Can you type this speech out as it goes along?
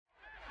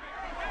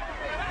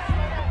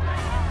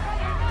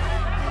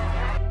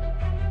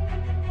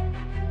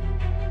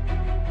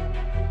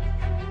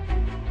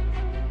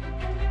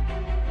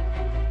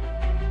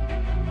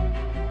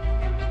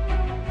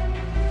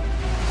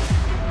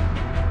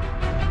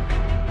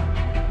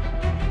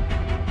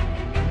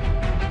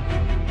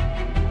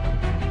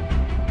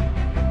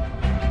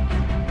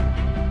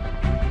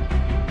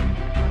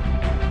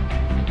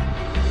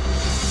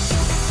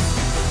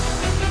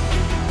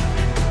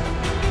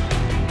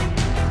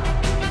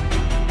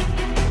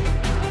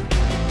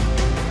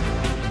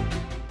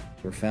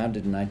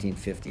founded in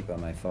 1950 by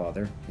my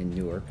father in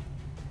Newark.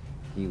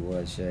 He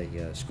was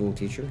a school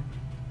teacher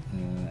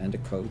and a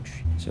coach.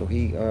 So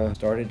he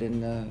started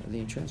in the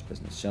insurance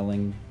business,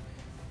 selling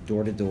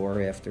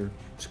door-to-door after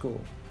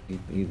school.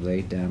 He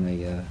laid down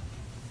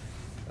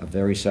a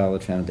very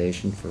solid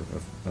foundation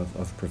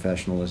of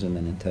professionalism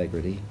and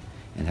integrity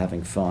and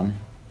having fun.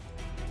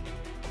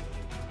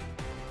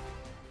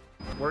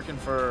 Working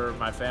for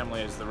my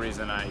family is the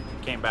reason I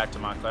came back to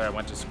Montclair. I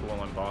went to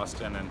school in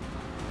Boston, and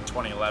in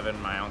 2011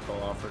 my uncle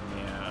offered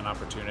me an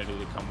opportunity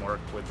to come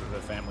work with the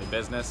family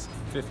business.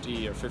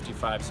 50 or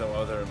 55 so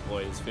other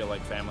employees feel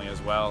like family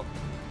as well,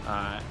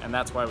 and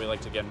that's why we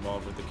like to get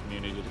involved with the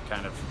community to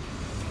kind of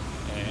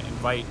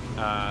invite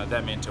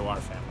them into our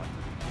family.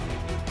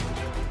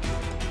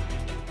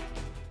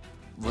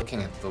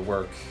 Looking at the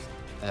work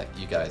that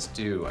you guys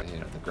do,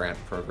 the grant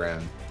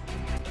program,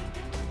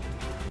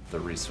 the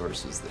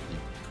resources that you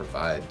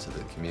provide to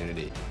the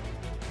community,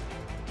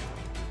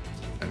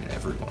 I mean,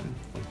 everyone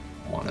would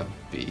want to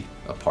be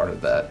a part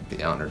of that,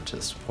 be honored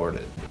to support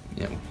it.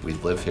 We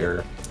live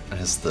here.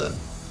 It's the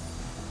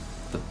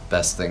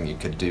best thing you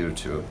could do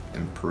to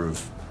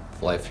improve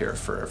life here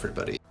for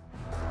everybody.